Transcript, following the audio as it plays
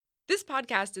This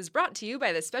podcast is brought to you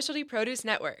by the Specialty Produce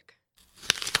Network.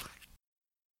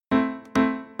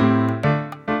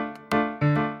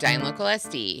 Dine Local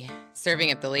SD,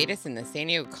 serving up the latest in the San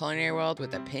Diego culinary world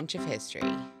with a pinch of history.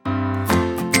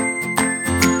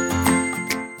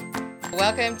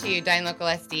 Welcome to Dine Local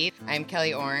SD. I'm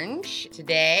Kelly Orange.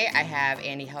 Today I have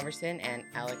Andy Halverson and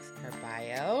Alex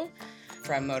Carballo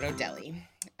from Moto Deli.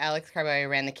 Alex Carballo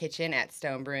ran the kitchen at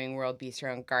Stone Brewing World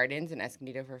Bistro and Gardens in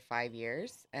Escondido for 5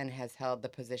 years and has held the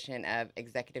position of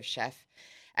executive chef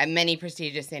at many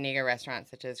prestigious San Diego restaurants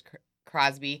such as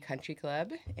Crosby Country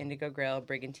Club, Indigo Grill,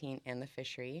 Brigantine, and The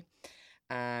Fishery.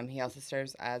 He also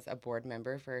serves as a board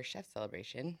member for Chef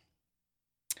Celebration.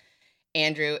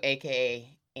 Andrew,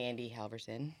 a.k.a. Andy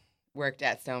Halverson, worked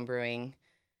at Stone Brewing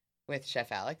with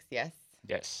Chef Alex, yes?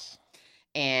 Yes.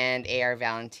 And A.R.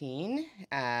 Valentine,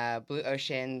 Blue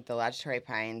Ocean, The Lodge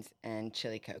Pines, and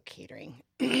Chili Coke Catering.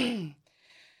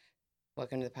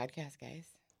 Welcome to the podcast, guys.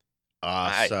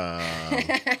 Awesome.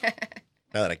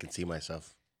 Now that I can see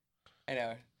myself. I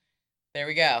know. There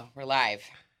we go. We're live.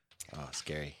 Oh,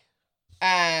 scary. So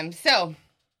I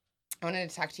wanted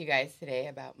to talk to you guys today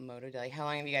about Moto Deli. How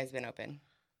long have you guys been open?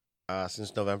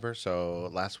 Since November, so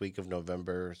last week of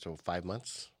November, so 5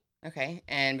 months. Okay,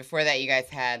 and before that, you guys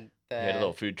had We had a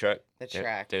little food truck. The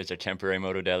truck. There's our temporary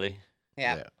Moto Deli.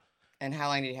 Yeah. And how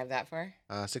long did you have that for?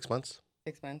 6 months.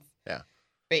 6 months? Yeah.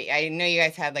 But I know you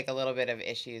guys had like a little bit of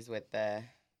issues with the...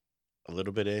 A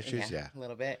little bit of issues, yeah. A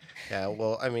little bit. Yeah,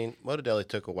 well, I mean, Moto Deli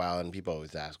took a while, and people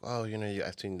always ask, oh,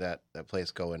 I've seen that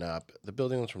place going up. The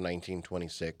building was from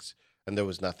 1926, and there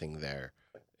was nothing there.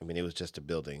 I mean, it was just a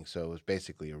building, so it was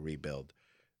basically a rebuild.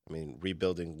 I mean,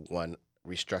 rebuilding one,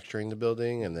 restructuring the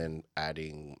building, and then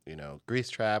adding, grease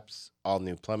traps, all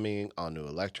new plumbing, all new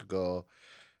electrical,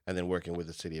 and then working with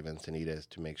the city of Encinitas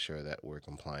to make sure that we're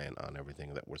compliant on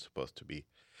everything that we're supposed to be.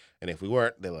 And if we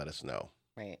weren't, they let us know.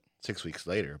 Right. 6 weeks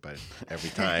later, but every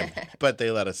time, but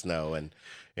they let us know, and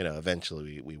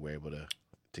eventually we were able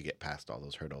to get past all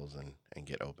those hurdles and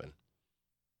get open.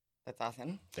 That's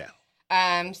awesome. Yeah.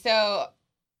 So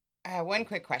one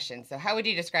quick question. So how would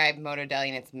you describe Moto Deli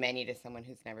and its menu to someone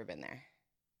who's never been there?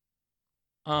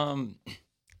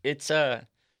 It's a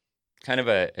kind of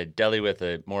a deli with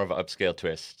a more of an upscale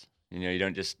twist. You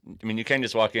don't just, you can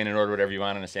just walk in and order whatever you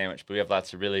want on a sandwich, but we have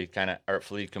lots of really kind of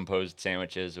artfully composed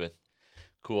sandwiches with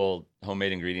cool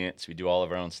homemade ingredients. We do all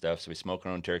of our own stuff. So we smoke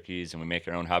our own turkeys and we make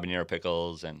our own habanero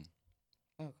pickles. And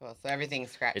oh, cool. So everything's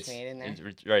scratch made in there?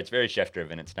 Right. It's very chef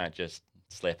driven. It's not just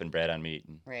slapping bread on meat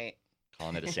and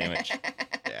calling it a sandwich.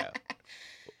 Yeah.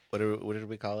 What did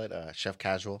we call it? Chef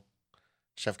Casual?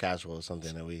 Chef Casual is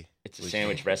something that we... It's a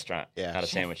sandwich restaurant, not a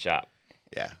sandwich shop.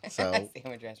 Yeah. So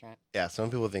sandwich restaurant. Yeah. Some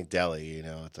people think deli,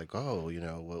 it's like, oh,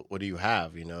 what do you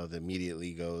have? That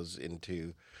immediately goes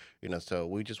into, so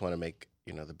we just want to make,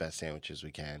 the best sandwiches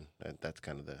we can. That's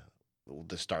kind of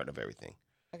the start of everything.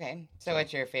 Okay. So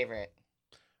what's your favorite?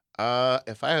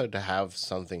 If I had to have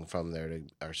something from there,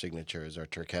 our signature is our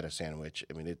turketta sandwich.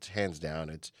 It's hands down.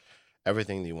 It's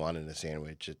everything you want in a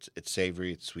sandwich. It's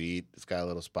savory, it's sweet, it's got a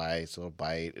little spice, a little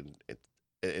bite, and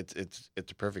it's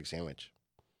a perfect sandwich.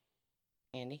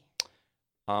 Andy?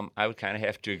 I would kind of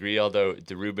have to agree, although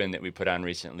the Reuben that we put on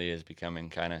recently is becoming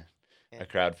kind of a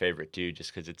crowd favorite too,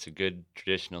 just because it's a good,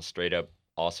 traditional, straight-up,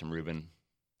 awesome Reuben.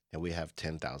 And we have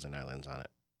 10,000 islands on it.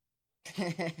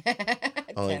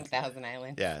 10,000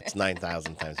 islands. Yeah, it's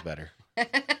 9,000 times better.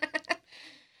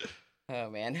 Oh,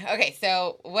 man. Okay,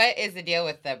 so what is the deal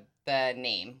with the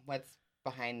name? What's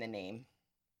behind the name?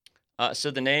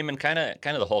 So the name and kind of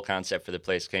the whole concept for the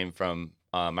place came from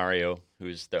Mario,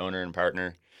 who's the owner and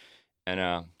partner.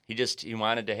 And he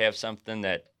wanted to have something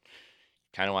that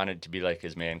kind of wanted to be like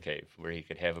his man cave, where he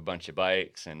could have a bunch of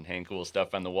bikes and hang cool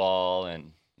stuff on the wall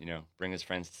and, bring his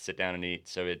friends to sit down and eat.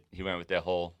 So he went with that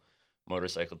whole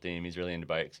motorcycle theme. He's really into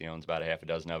bikes. He owns about a half a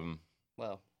dozen of them.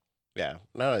 Well, yeah,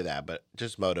 not only that, but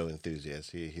just moto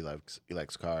enthusiast. He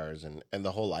likes cars and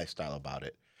the whole lifestyle about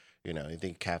it. You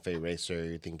think cafe racer,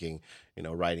 you're thinking,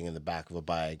 riding in the back of a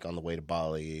bike on the way to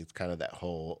Bali. It's kind of that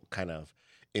whole kind of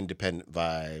independent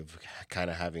vibe, kind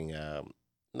of having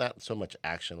not so much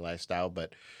action lifestyle,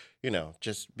 but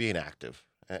just being active,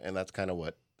 and that's kind of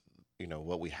what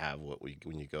what we have.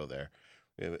 When you go there,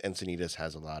 Encinitas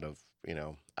has a lot of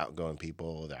outgoing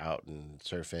people. They're out and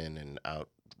surfing and out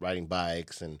riding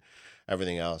bikes and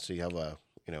everything else. So you have a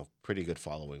pretty good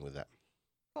following with that.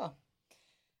 Cool.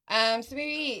 So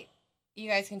maybe you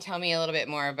guys can tell me a little bit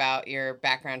more about your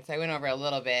background. So I went over a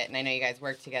little bit, and I know you guys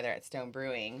worked together at Stone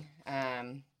Brewing.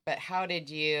 But how did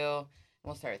you?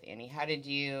 We'll start with Andy. How did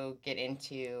you get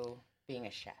into being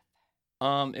a chef?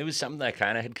 It was something that I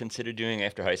kind of had considered doing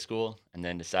after high school, and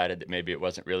then decided that maybe it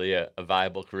wasn't really a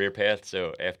viable career path.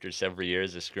 So after several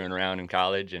years of screwing around in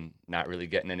college and not really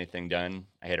getting anything done,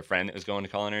 I had a friend that was going to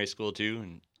culinary school too,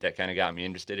 and that kind of got me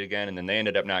interested again. And then they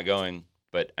ended up not going,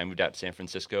 but I moved out to San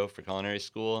Francisco for culinary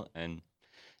school and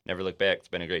never looked back. It's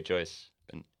been a great choice.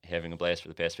 Been having a blast for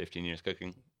the past 15 years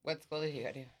cooking. What school did you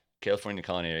go to? California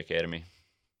Culinary Academy.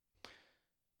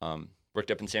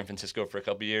 Worked up in San Francisco for a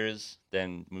couple years,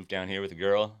 then moved down here with a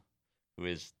girl who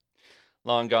is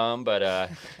long gone, but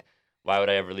why would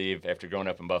I ever leave after growing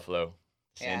up in Buffalo?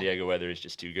 San Diego weather is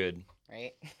just too good.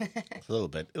 Right? It's a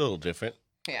little different.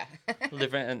 Yeah. A little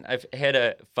different, and I've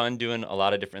had fun doing a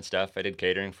lot of different stuff. I did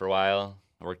catering for a while.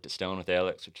 I worked at Stone with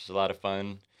Alex, which was a lot of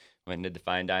fun. Went and did the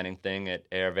fine dining thing at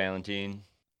Air Valentine.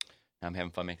 Now I'm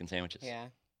having fun making sandwiches. Yeah.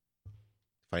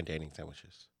 Fine dining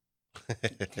sandwiches.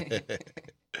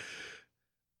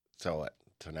 So what?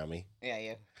 So now me?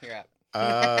 Yeah, you're up.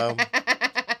 I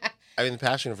mean, the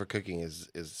passion for cooking is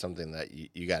something that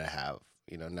you got to have.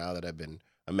 You know, now that I've been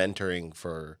mentoring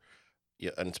for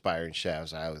inspiring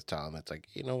chefs, I always tell them, it's like,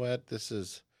 you know what?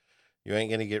 You ain't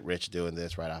going to get rich doing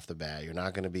this right off the bat. You're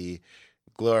not going to be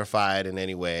glorified in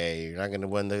any way. You're not going to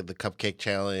win the cupcake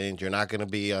challenge. You're not going to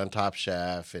be on Top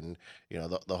Chef and, you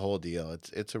know, the whole deal.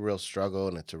 It's a real struggle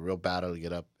and it's a real battle to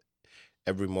get up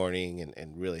every morning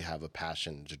and really have a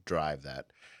passion to drive that.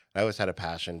 I always had a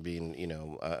passion being, you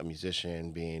know, a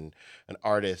musician, being an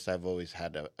artist. I've always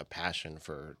had a passion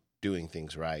for doing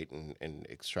things right and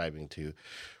striving to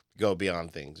go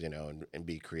beyond things, you know, and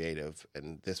be creative.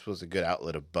 And this was a good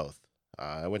outlet of both.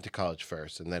 I went to college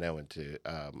first, and then I went to,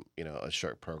 you know, a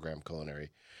short program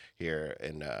culinary here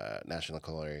in National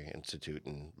Culinary Institute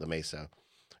in La Mesa.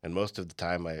 And most of the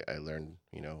time I learned,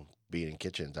 you know, being in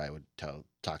kitchens, I would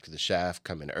talk to the chef,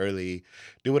 come in early,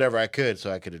 do whatever I could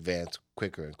so I could advance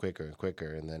quicker and quicker and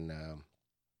quicker. And then,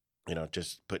 you know,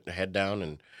 just put the head down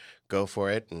and go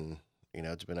for it. And, you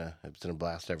know, it's been a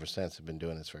blast ever since. I've been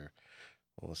doing this for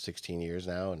almost 16 years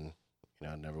now, and, you know,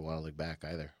 I never want to look back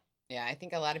either. Yeah, I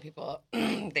think a lot of people,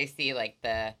 they see like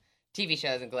the TV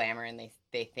shows and glamour and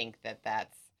they think that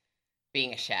that's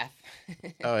being a chef.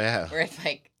 Oh, yeah. Where it's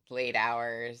like late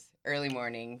hours, early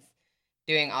mornings,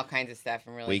 doing all kinds of stuff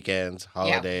and really weekends,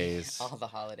 holidays, all the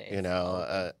holidays. You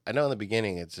know, I know in the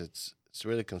beginning it's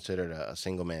really considered a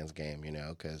single man's game, you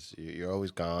know, because you're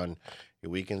always gone.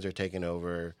 Your weekends are taken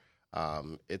over.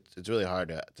 It's really hard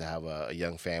to have a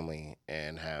young family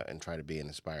and try to be an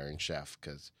aspiring chef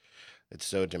because it's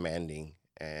so demanding,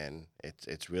 and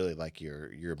it's really like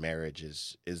your marriage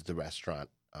is the restaurant,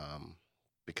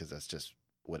 because that's just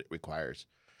what it requires.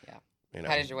 Yeah. You know?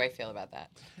 How does your wife feel about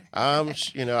that?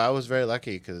 You know, I was very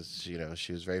lucky because, you know,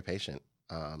 she was very patient.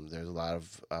 There's a lot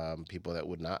of people that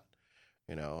would not,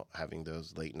 you know, having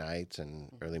those late nights and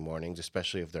early mornings,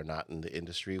 especially if they're not in the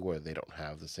industry where they don't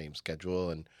have the same schedule.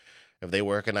 And if they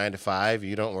work a 9 to 5,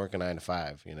 you don't work a 9 to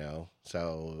 5, you know.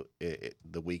 So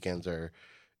the weekends are,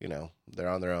 you know, they're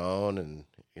on their own, and,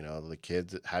 you know,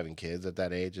 having kids at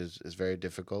that age is very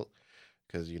difficult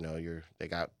because, you know, they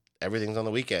got everything's on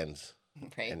the weekends.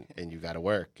 Right. And you got to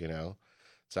work, you know.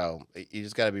 So you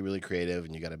just got to be really creative,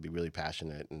 and you got to be really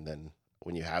passionate. And then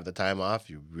when you have the time off,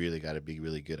 you really got to be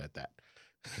really good at that.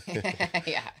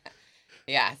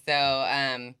 Yeah.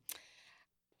 So,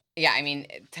 yeah, I mean,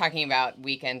 talking about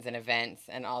weekends and events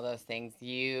and all those things,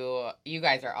 you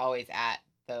guys are always at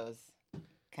those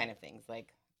kind of things.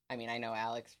 Like, I mean, I know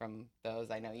Alex from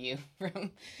those. I know you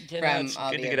from it's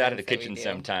all good the to get out of the events that we kitchen do.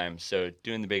 sometimes. So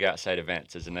doing the big outside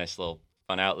events is a nice little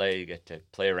fun outlet. You get to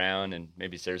play around and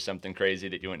maybe serve something crazy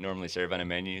that you wouldn't normally serve on a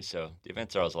menu. So the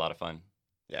events are always a lot of fun.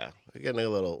 Yeah, we're getting a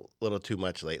little too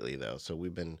much lately though. So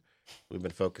we've been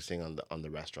focusing on the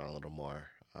restaurant a little more.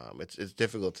 It's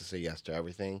difficult to say yes to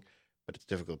everything, but it's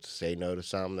difficult to say no to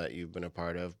some that you've been a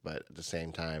part of. But at the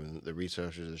same time, the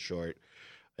resources are short.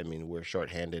 I mean, we're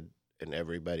shorthanded in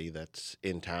everybody that's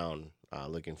in town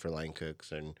looking for line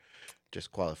cooks and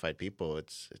just qualified people.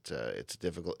 It's a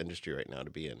difficult industry right now to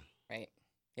be in. Right.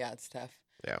 Yeah, it's tough.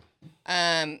 Yeah.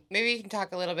 Maybe you can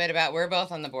talk a little bit about, we're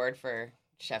both on the board for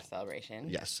Chef Celebration.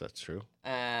 Yes, that's true.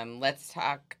 Let's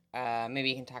talk, maybe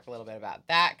you can talk a little bit about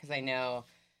that, because I know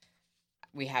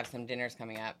we have some dinners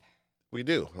coming up. We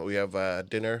do. We have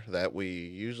dinner that we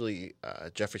usually,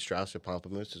 Jeffrey Strauss at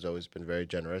Pamplemousse has always been very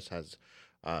generous, has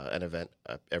an event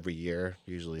every year,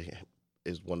 usually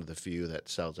is one of the few that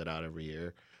sells it out every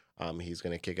year. He's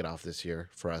going to kick it off this year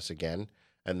for us again.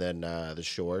 And then the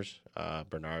Shores,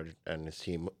 Bernard and his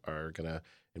team are going to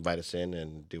invite us in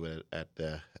and do it at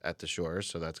the Shores.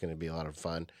 So that's going to be a lot of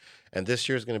fun. And this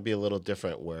year is going to be a little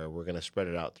different, where we're going to spread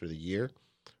it out through the year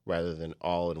rather than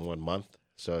all in one month.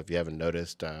 So if you haven't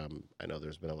noticed, I know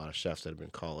there's been a lot of chefs that have been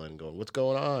calling, going, "What's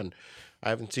going on? I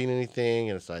haven't seen anything."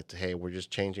 And it's like, "Hey, we're just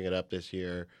changing it up this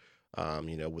year."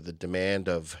 With the demand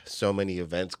of so many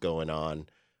events going on,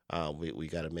 we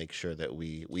got to make sure that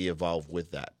we evolve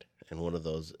with that. And one of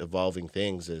those evolving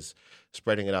things is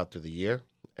spreading it out through the year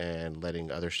and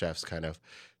letting other chefs kind of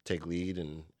take lead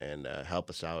and help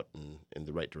us out in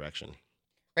the right direction.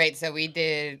 Right. So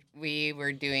we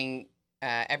were doing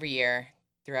every year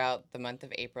throughout the month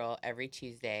of April, every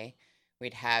Tuesday,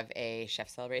 we'd have a chef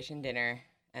celebration dinner.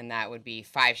 And that would be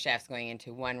 5 chefs going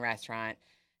into one restaurant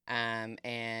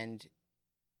and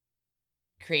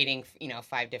creating,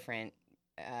 5 different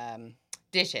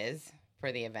dishes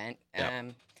for the event.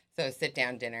 Yep. So sit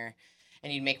down dinner.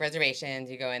 And you'd make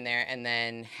reservations, you go in there, and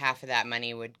then half of that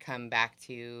money would come back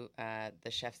to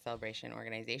the Chef Celebration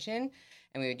organization.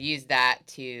 And we would use that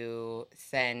to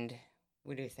send,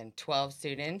 what do we send, 12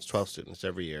 students? 12 students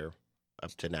every year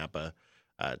up to Napa,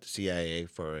 to CIA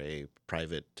for a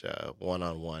private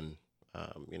one-on-one,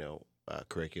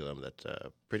 curriculum that's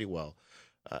pretty well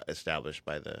established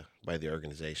by the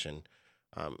organization.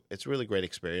 It's a really great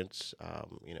experience.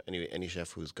 Any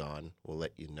chef who's gone will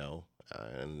let you know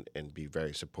and be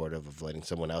very supportive of letting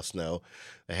someone else know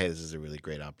that, hey, this is a really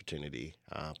great opportunity.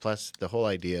 Plus, the whole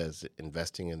idea is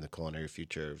investing in the culinary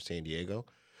future of San Diego.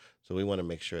 So we want to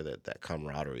make sure that that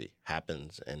camaraderie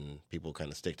happens and people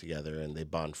kind of stick together and they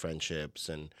bond friendships.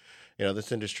 And,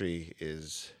 this industry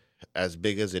is, as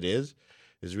big as it is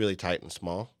really tight and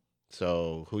small.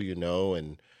 So who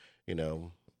and,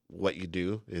 what you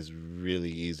do is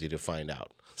really easy to find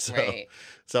out. So, Right.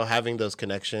 so having those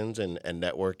connections and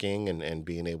networking and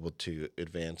being able to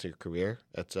advance your career,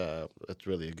 that's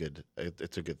really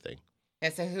it's a good thing. Yeah,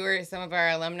 so who are some of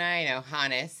our alumni?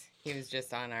 Hannes. He was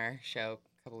just on our show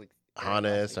a couple weeks ago.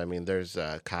 Hannes, I mean, there's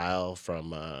Kyle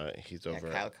from, he's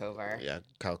over Kyle Kovar. Yeah,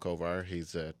 Kyle Kovar.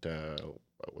 He's at,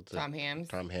 what's it? Tom Hams.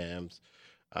 Tom Hams.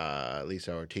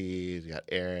 Lisa Ortiz, you got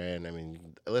Aaron. I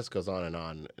mean, the list goes on,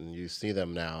 and you see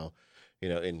them now,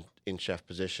 in chef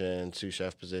position, sous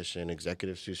chef position,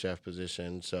 executive sous chef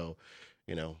position. So,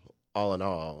 all in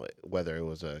all, whether it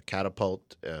was a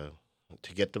catapult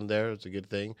to get them there, it's a good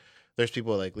thing. There's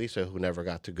people like Lisa who never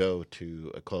got to go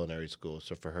to a culinary school,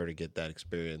 so for her to get that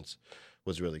experience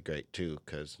was really great too,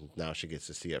 because now she gets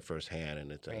to see it firsthand,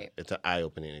 and Right. it's an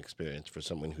eye-opening experience for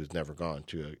someone who's never gone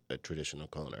to a traditional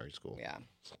culinary school. Yeah.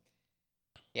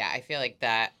 Yeah, I feel like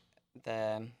that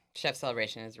the chef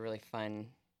celebration is really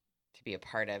fun to be a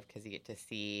part of because you get to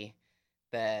see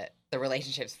the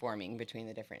relationships forming between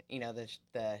the different,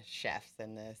 the chefs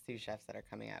and the sous chefs that are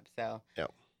coming up. So Yep.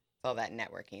 it's all that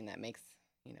networking that makes,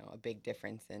 a big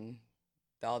difference in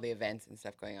all the events and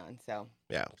stuff going on. So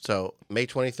Yeah. So May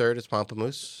 23rd is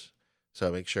Pamplemousse.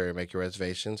 So make sure you make your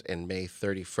reservations. And May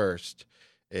 31st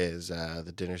is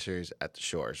the dinner series at the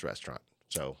Shores restaurant.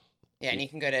 So yeah, and you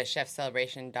can go to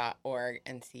chefcelebration.org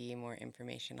and see more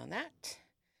information on that.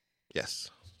 yes.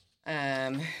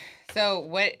 So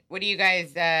what do you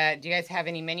guys do? You guys have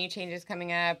any menu changes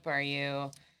coming up? Are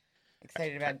you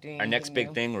excited about doing Our next anything big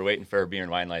new? thing, we're waiting for our beer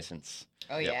and wine license.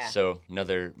 Oh Yep. yeah. So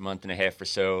another month and a half or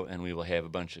so, and we will have a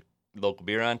bunch of local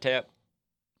beer on tap.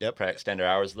 Yep. Probably extend our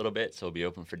hours a little bit, so we'll be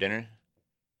open for dinner.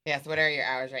 Yes. What are your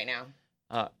hours right now?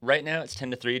 Right now, it's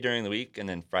 10 to 3 during the week, and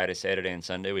then Friday, Saturday, and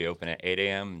Sunday, we open at 8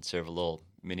 a.m. and serve a little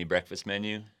mini breakfast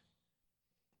menu.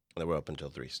 And we're open until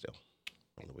 3 still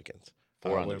on the weekends.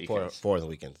 4 on the we're weekends. Four on the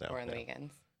weekends now. 4 on the yeah.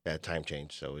 weekends. Yeah, time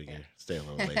change, so we can stay a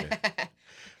little later.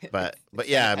 But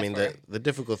yeah, I mean, the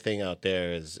difficult thing out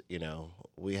there is,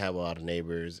 we have a lot of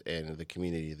neighbors in the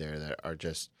community there that are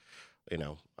just,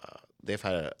 they've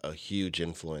had a huge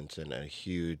influence and a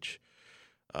huge,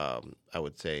 I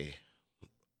would say,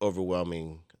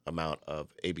 overwhelming amount of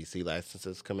ABC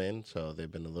licenses come in. So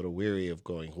they've been a little weary of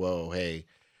going, whoa, hey,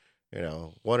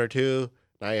 1 or 2,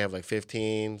 now you have like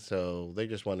 15. So they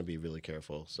just want to be really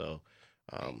careful. So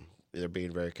they're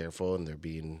being very careful, and they're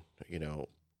being,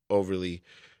 overly,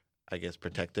 I guess,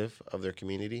 protective of their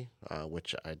community,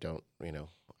 which I don't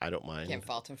mind. Can't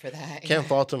fault them for that. Can't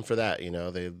fault them for that.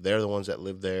 They're the ones that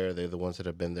live there. They're the ones that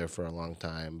have been there for a long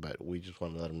time. But we just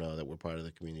want to let them know that we're part of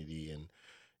the community, and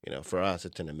for us,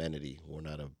 it's an amenity. We're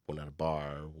not a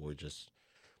bar. We're just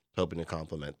hoping to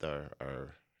complement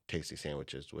our tasty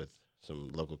sandwiches with some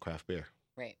local craft beer.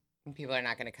 Right. And people are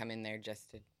not going to come in there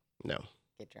just to No,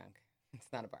 get drunk. It's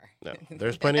not a bar. no.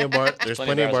 There's plenty of bars. There's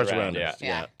plenty of bars around yeah. us.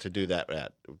 Yeah. To do that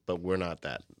at, but we're not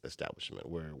that establishment.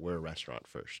 We're a restaurant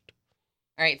first.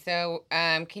 All right. So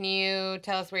can you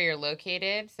tell us where you're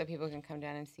located so people can come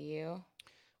down and see you?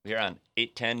 We're on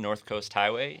 810 North Coast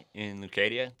Highway in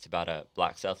Leucadia. It's about a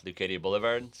block south of Leucadia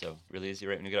Boulevard, so really easy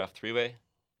right when you get off the freeway.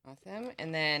 Awesome.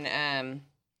 And then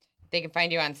they can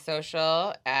find you on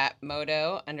social at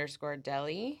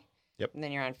moto_deli. Yep. And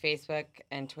then you're on Facebook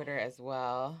and Twitter as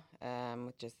well,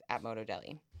 just at Moto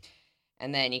Deli.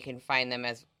 And then you can find them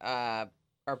as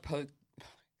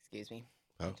excuse me.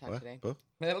 Oh, Talk what? today. Oh.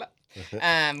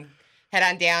 Head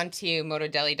on down to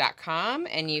motodeli.com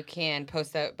and you can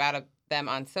post about them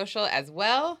on social as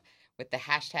well with the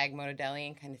hashtag MotoDeli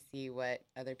and kind of see what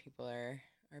other people are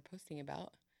posting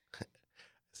about.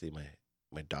 See,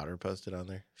 my daughter posted on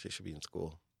there. She should be in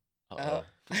school. Uh-oh.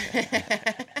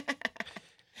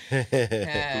 Oops. Do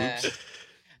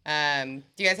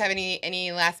you guys have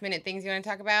any last minute things you want to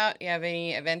talk about? You have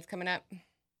any events coming up?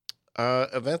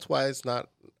 Events wise, not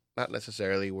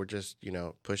necessarily. We're just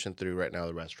pushing through right now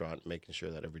the restaurant, making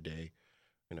sure that every day,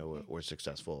 we're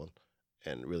successful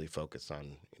and really focused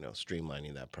on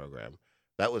streamlining that program.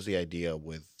 That was the idea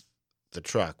with the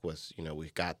truck. Was we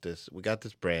got this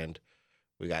brand,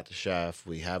 we got the chef,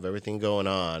 we have everything going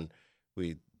on.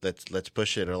 Let's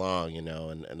push it along, and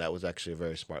that was actually a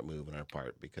very smart move on our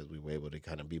part because we were able to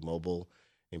kind of be mobile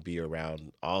and be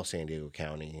around all San Diego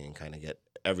County and kind of get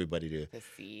everybody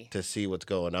to see what's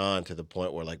going on, to the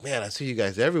point where, like, man, I see you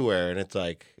guys everywhere, and it's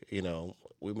like,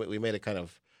 we made it kind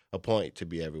of a point to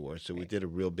be everywhere. So we did a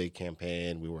real big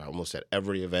campaign. We were almost at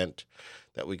every event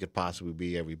that we could possibly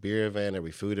be, every beer event,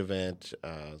 every food event.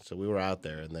 So we were out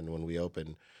there, and then when we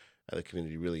opened, the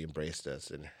community really embraced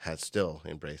us and has still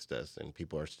embraced us, and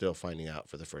people are still finding out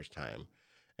for the first time.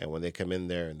 And when they come in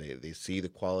there and they see the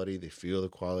quality, they feel the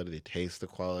quality, they taste the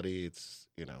quality, it's,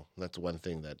 that's one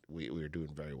thing that we're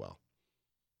doing very well.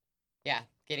 Yeah,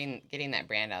 getting that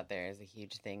brand out there is a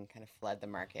huge thing. Kind of flood the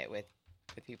market with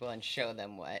people and show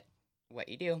them what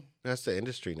you do. That's the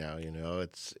industry now,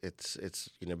 It's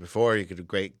before you could do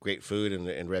great food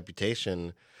and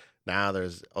reputation. Now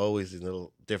there's always these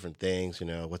little different things,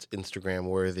 what's Instagram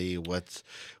worthy, what's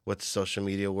social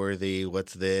media worthy,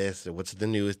 what's this, what's the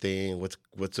new thing,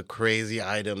 what's a crazy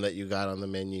item that you got on the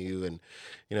menu, and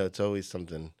it's always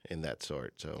something in that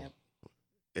sort. So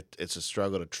it's a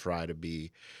struggle to try to be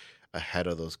ahead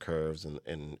of those curves and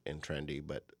trendy,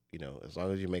 but as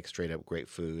long as you make straight up great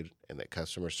food and that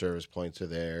customer service points are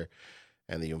there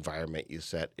and the environment you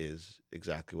set is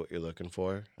exactly what you're looking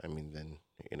for, I mean, then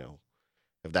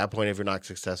at that point, if you're not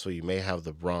successful, you may have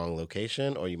the wrong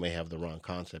location or you may have the wrong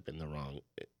concept in the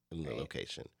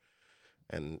location.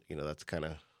 And, that's kind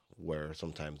of where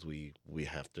sometimes we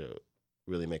have to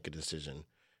really make a decision.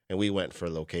 And we went for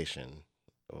location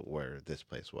where this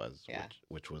place was,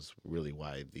 which was really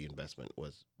why the investment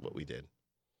was what we did.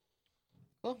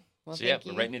 Cool. Well, so,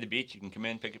 we're right near the beach. You can come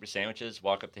in, pick up your sandwiches,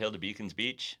 walk up the hill to Beacons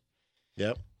Beach.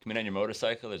 Yep. Come in on your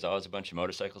motorcycle. There's always a bunch of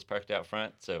motorcycles parked out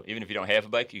front. So even if you don't have a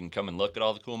bike, you can come and look at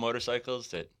all the cool motorcycles.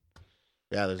 There's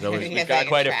always we've got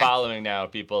quite a following now.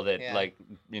 People that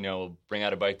bring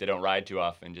out a bike they don't ride too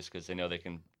often just because they know they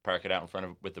can park it out in front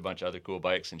of with a bunch of other cool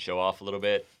bikes and show off a little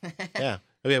bit. Yeah,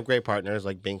 we have great partners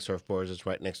like Bing Surfboards. It's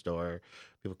right next door.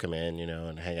 People come in,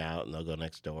 and hang out, and they'll go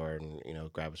next door and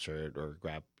grab a shirt or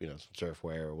grab some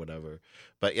surfwear or whatever.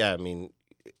 But yeah, I mean,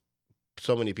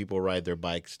 so many people ride their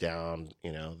bikes down,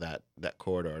 that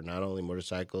corridor, not only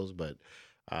motorcycles, but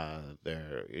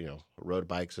they're, road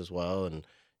bikes as well. And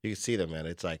you can see them, man.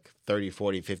 It's like 30,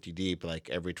 40, 50 deep, like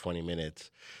every 20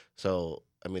 minutes. So,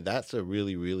 I mean, that's a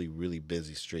really, really, really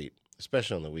busy street,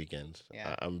 especially on the weekends.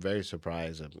 Yeah. I'm very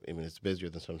surprised. I mean, it's busier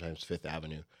than sometimes Fifth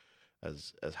Avenue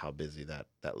as how busy that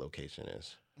location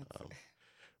is.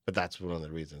 But that's one of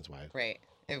the reasons why. Right.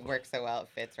 It works so well. It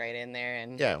fits right in there,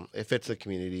 and it fits the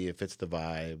community, it fits the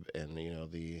vibe, and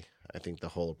I think the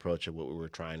whole approach of what we were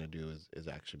trying to do is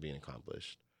actually being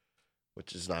accomplished,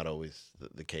 which is not always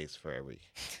the case for every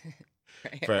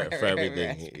for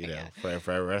everything,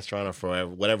 for a restaurant or for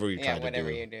whatever you're trying to do.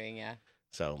 Whatever you're doing, yeah.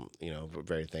 So we're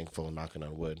very thankful, knocking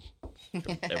on wood,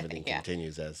 everything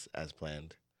continues as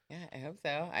planned. Yeah, I hope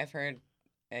so. I've heard,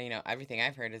 everything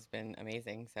I've heard has been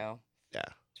amazing. So yeah.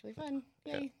 It's really fun.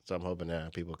 Yay. Yeah. So I'm hoping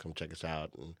people come check us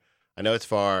out. And I know it's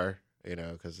far,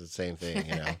 because it's the same thing,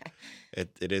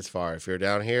 It is far. If you're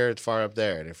down here, it's far up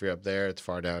there. And if you're up there, it's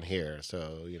far down here.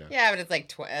 So, Yeah, but it's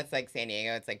like, that's like San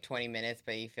Diego. It's like 20 minutes,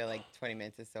 but you feel like 20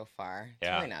 minutes is so far. It's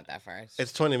really not that far.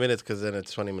 It's 20 minutes because then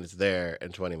it's 20 minutes there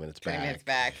and 20 minutes back. 20 minutes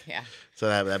back, yeah. So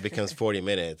that becomes 40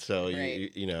 minutes. So,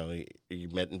 right. you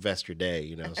invest your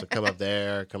day, So come up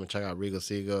there, come and check out Regal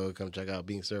Seagull, come check out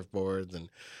Being Surfboards, and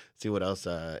see what else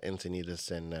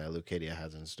Encinitas and Leucadia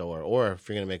has in store. Or if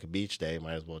you're going to make a beach day,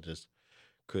 might as well just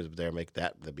cruise up there, make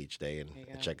that the beach day, and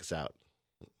check us out.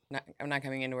 I'm not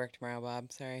coming into work tomorrow,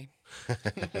 Bob. Sorry.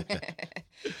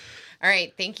 All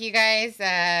right. Thank you guys,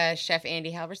 Chef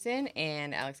Andy Halverson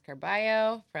and Alex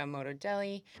Carballo from Moto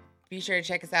Deli. Be sure to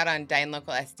check us out on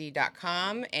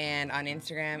dinelocalsd.com and on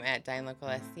Instagram at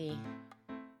dinelocalsd.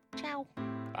 Ciao.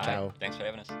 Bye. Ciao. Thanks for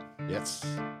having us. Yes.